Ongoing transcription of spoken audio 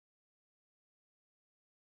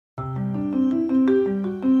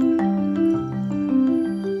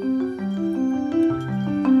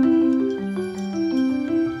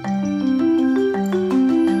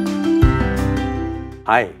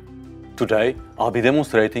Hi! Today I'll be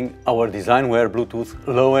demonstrating our DesignWare Bluetooth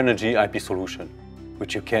Low Energy IP solution,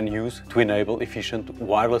 which you can use to enable efficient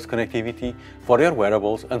wireless connectivity for your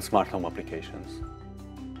wearables and smart home applications.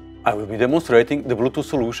 I will be demonstrating the Bluetooth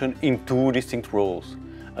solution in two distinct roles,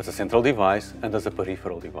 as a central device and as a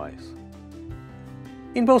peripheral device.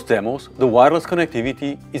 In both demos, the wireless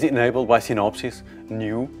connectivity is enabled by Synopsys'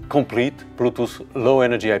 new, complete Bluetooth Low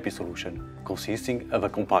Energy IP solution, consisting of a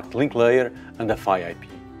compact link layer and a PHY IP.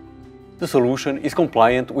 The solution is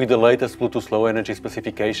compliant with the latest Bluetooth Low Energy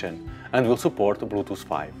specification and will support Bluetooth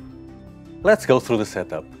 5. Let's go through the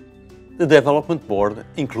setup. The development board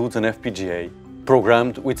includes an FPGA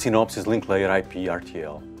programmed with Synopsys link layer IP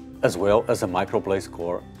RTL, as well as a microblaze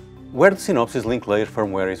core where the Synopsys link layer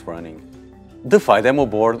firmware is running. The PHY demo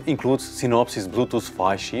board includes Synopsys Bluetooth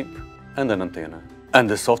 5 chip and an antenna. And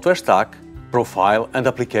the software stack, profile and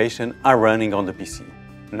application are running on the PC.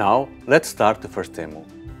 Now, let's start the first demo.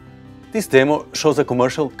 This demo shows a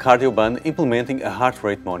commercial cardio band implementing a heart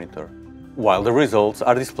rate monitor, while the results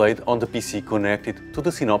are displayed on the PC connected to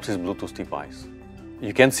the Synopsys Bluetooth device.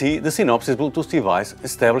 You can see the Synopsys Bluetooth device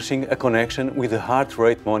establishing a connection with the heart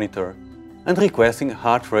rate monitor and requesting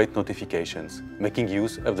heart rate notifications, making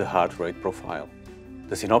use of the heart rate profile.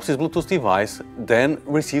 The Synopsys Bluetooth device then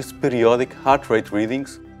receives periodic heart rate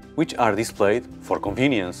readings, which are displayed for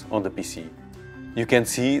convenience on the PC. You can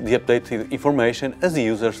see the updated information as the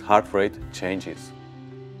user's heart rate changes.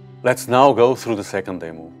 Let's now go through the second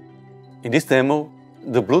demo. In this demo,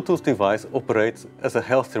 the Bluetooth device operates as a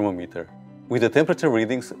health thermometer, with the temperature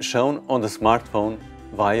readings shown on the smartphone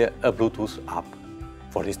via a Bluetooth app.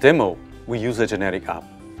 For this demo, we use a generic app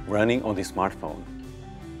running on the smartphone.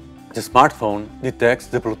 The smartphone detects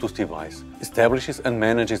the Bluetooth device, establishes and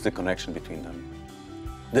manages the connection between them.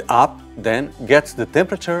 The app then gets the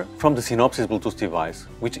temperature from the Synopsys Bluetooth device,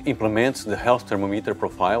 which implements the health thermometer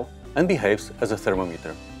profile and behaves as a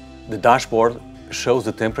thermometer. The dashboard shows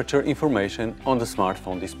the temperature information on the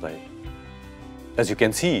smartphone display. As you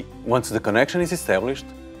can see, once the connection is established,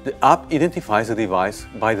 the app identifies the device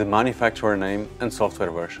by the manufacturer name and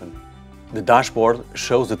software version. The dashboard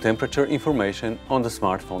shows the temperature information on the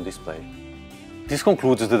smartphone display. This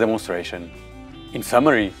concludes the demonstration. In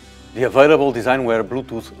summary, the available DesignWare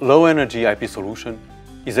Bluetooth Low Energy IP solution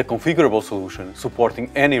is a configurable solution supporting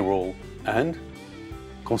any role and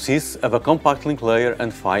consists of a compact link layer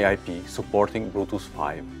and PHY IP supporting Bluetooth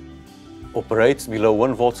 5. Operates below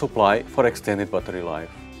 1 volt supply for extended battery life.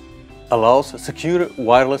 Allows secure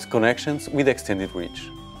wireless connections with extended reach.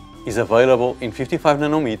 Is available in 55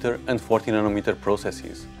 nanometer and 40 nanometer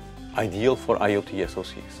processes, ideal for IoT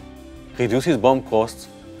SoCs. Reduces BOM costs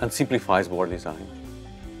and simplifies board design.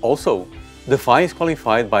 Also, the PHY is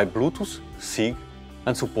qualified by Bluetooth, SIG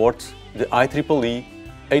and supports the IEEE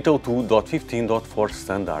 802.15.4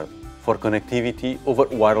 standard for connectivity over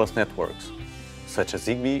wireless networks, such as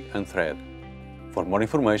Zigbee and Thread. For more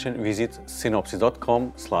information, visit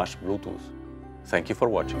synopsys.com/Bluetooth. Thank you for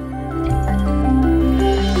watching.